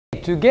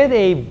To get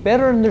a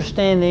better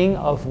understanding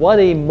of what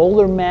a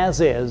molar mass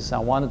is, I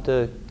wanted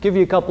to give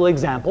you a couple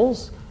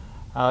examples.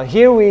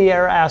 Here we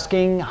are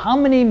asking how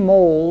many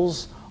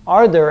moles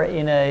are there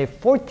in a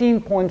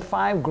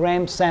 14.5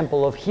 gram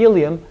sample of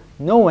helium,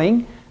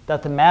 knowing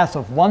that the mass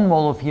of 1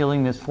 mole of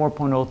helium is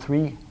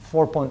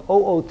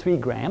 4.003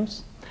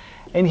 grams.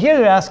 And here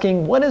they're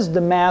asking what is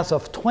the mass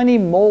of 20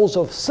 moles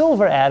of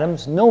silver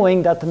atoms,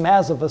 knowing that the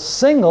mass of a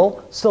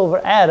single silver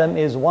atom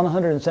is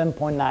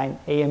 107.9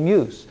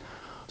 AMUs.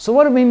 So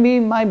what do we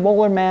mean by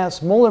molar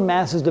mass? Molar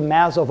mass is the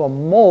mass of a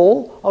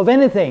mole of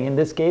anything. In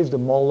this case, the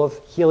mole of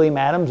helium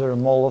atoms or a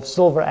mole of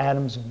silver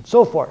atoms and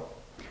so forth.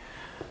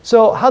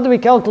 So how do we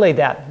calculate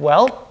that?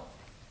 Well,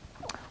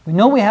 we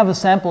know we have a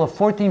sample of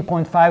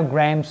 14.5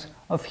 grams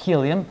of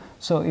helium.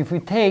 So if we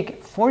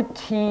take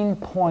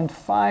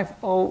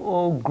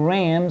 14.500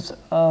 grams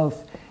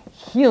of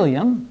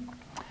helium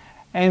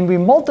and we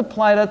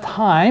multiply that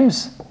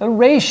times a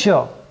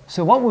ratio.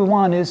 So what we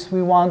want is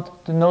we want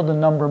to know the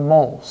number of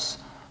moles.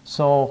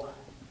 So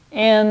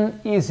n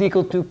is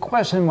equal to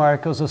question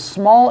mark, because a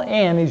small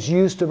n is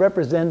used to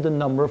represent the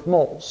number of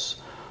moles.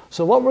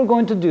 So what we're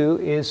going to do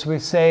is we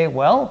say,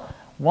 well,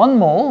 one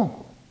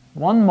mole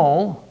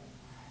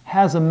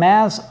has a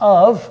mass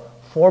of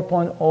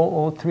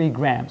 4.003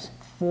 grams.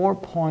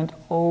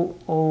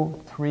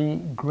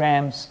 4.003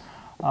 grams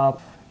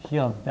of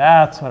helium.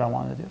 That's what I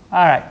want to do.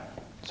 All right.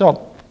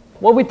 So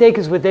what we take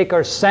is we take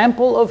our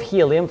sample of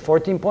helium,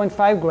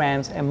 14.5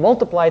 grams, and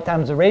multiply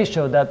times the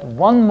ratio that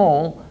 1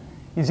 mole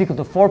is equal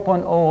to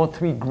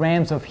 4.003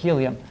 grams of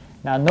helium.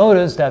 Now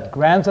notice that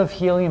grams of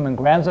helium and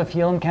grams of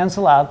helium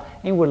cancel out,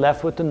 and we're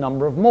left with the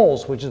number of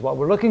moles, which is what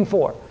we're looking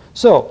for.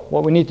 So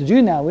what we need to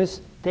do now is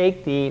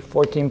take the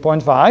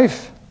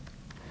 14.5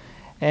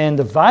 and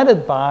divide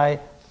it by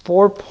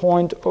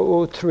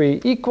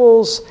 4.003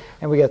 equals,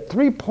 and we get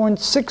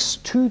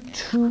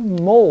 3.622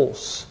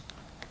 moles.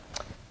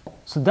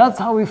 So that's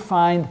how we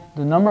find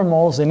the number of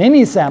moles in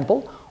any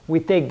sample. We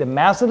take the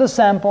mass of the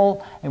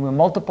sample and we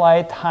multiply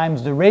it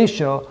times the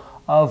ratio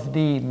of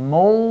the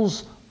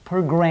moles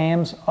per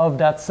grams of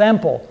that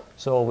sample.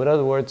 So in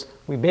other words,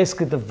 we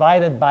basically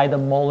divide it by the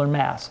molar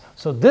mass.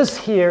 So this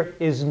here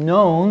is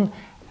known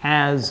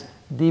as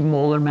the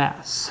molar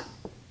mass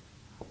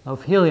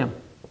of helium.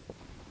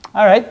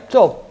 All right,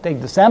 so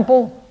take the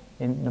sample,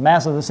 in the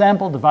mass of the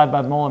sample, divide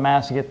by the molar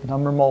mass, you get the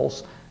number of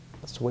moles.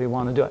 That's the way you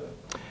want to do it.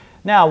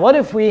 Now, what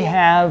if we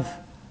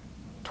have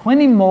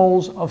 20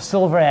 moles of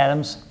silver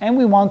atoms and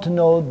we want to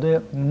know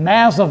the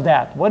mass of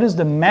that? What is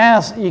the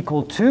mass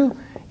equal to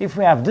if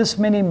we have this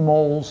many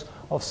moles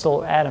of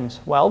silver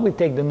atoms? Well, we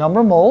take the number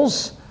of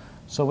moles.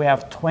 So we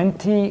have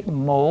 20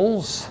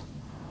 moles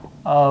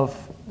of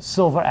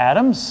silver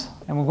atoms,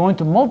 and we're going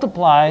to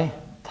multiply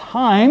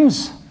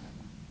times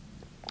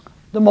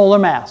the molar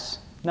mass.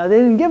 Now, they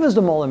didn't give us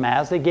the molar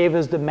mass. They gave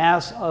us the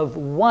mass of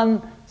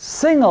one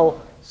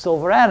single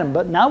silver atom.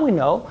 But now we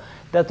know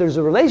that there's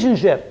a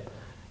relationship,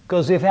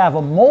 because if we have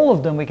a mole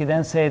of them, we can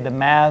then say the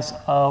mass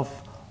of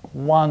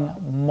 1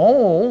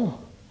 mole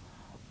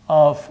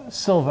of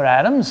silver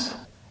atoms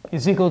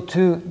is equal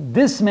to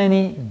this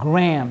many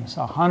grams,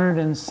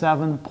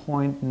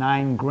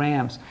 107.9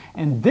 grams.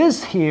 And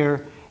this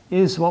here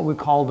is what we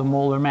call the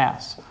molar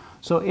mass.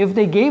 So if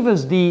they gave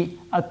us the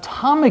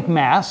atomic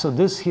mass, so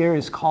this here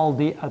is called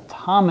the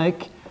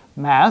atomic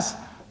mass,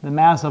 the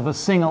mass of a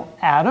single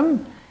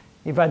atom.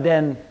 If I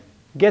then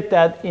get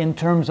that in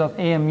terms of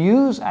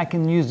AMUs, I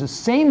can use the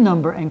same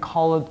number and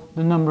call it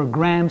the number of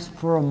grams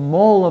for a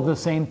mole of the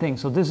same thing.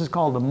 So this is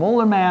called the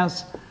molar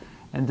mass,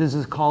 and this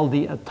is called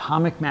the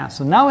atomic mass.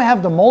 So now I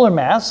have the molar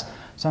mass,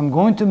 so I'm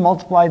going to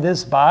multiply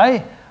this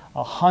by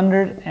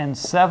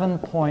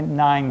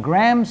 107.9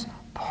 grams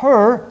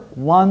per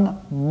 1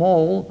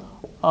 mole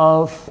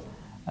of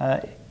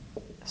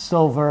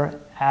silver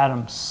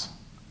atoms.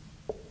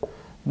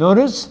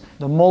 Notice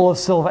the mole of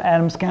silver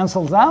atoms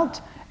cancels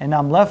out, and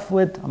I'm left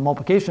with a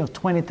multiplication of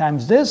 20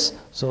 times this.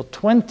 So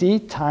 20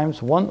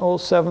 times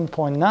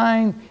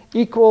 107.9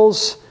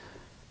 equals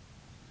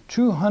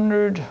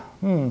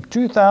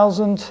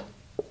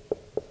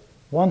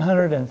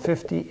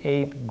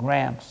 2,158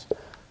 grams.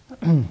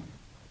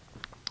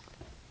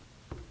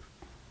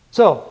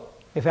 So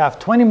if I have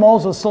 20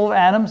 moles of silver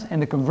atoms and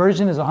the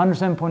conversion is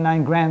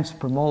 107.9 grams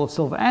per mole of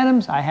silver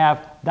atoms, I have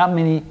that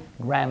many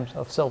grams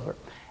of silver.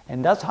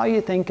 And that's how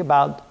you think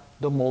about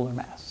the molar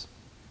mass.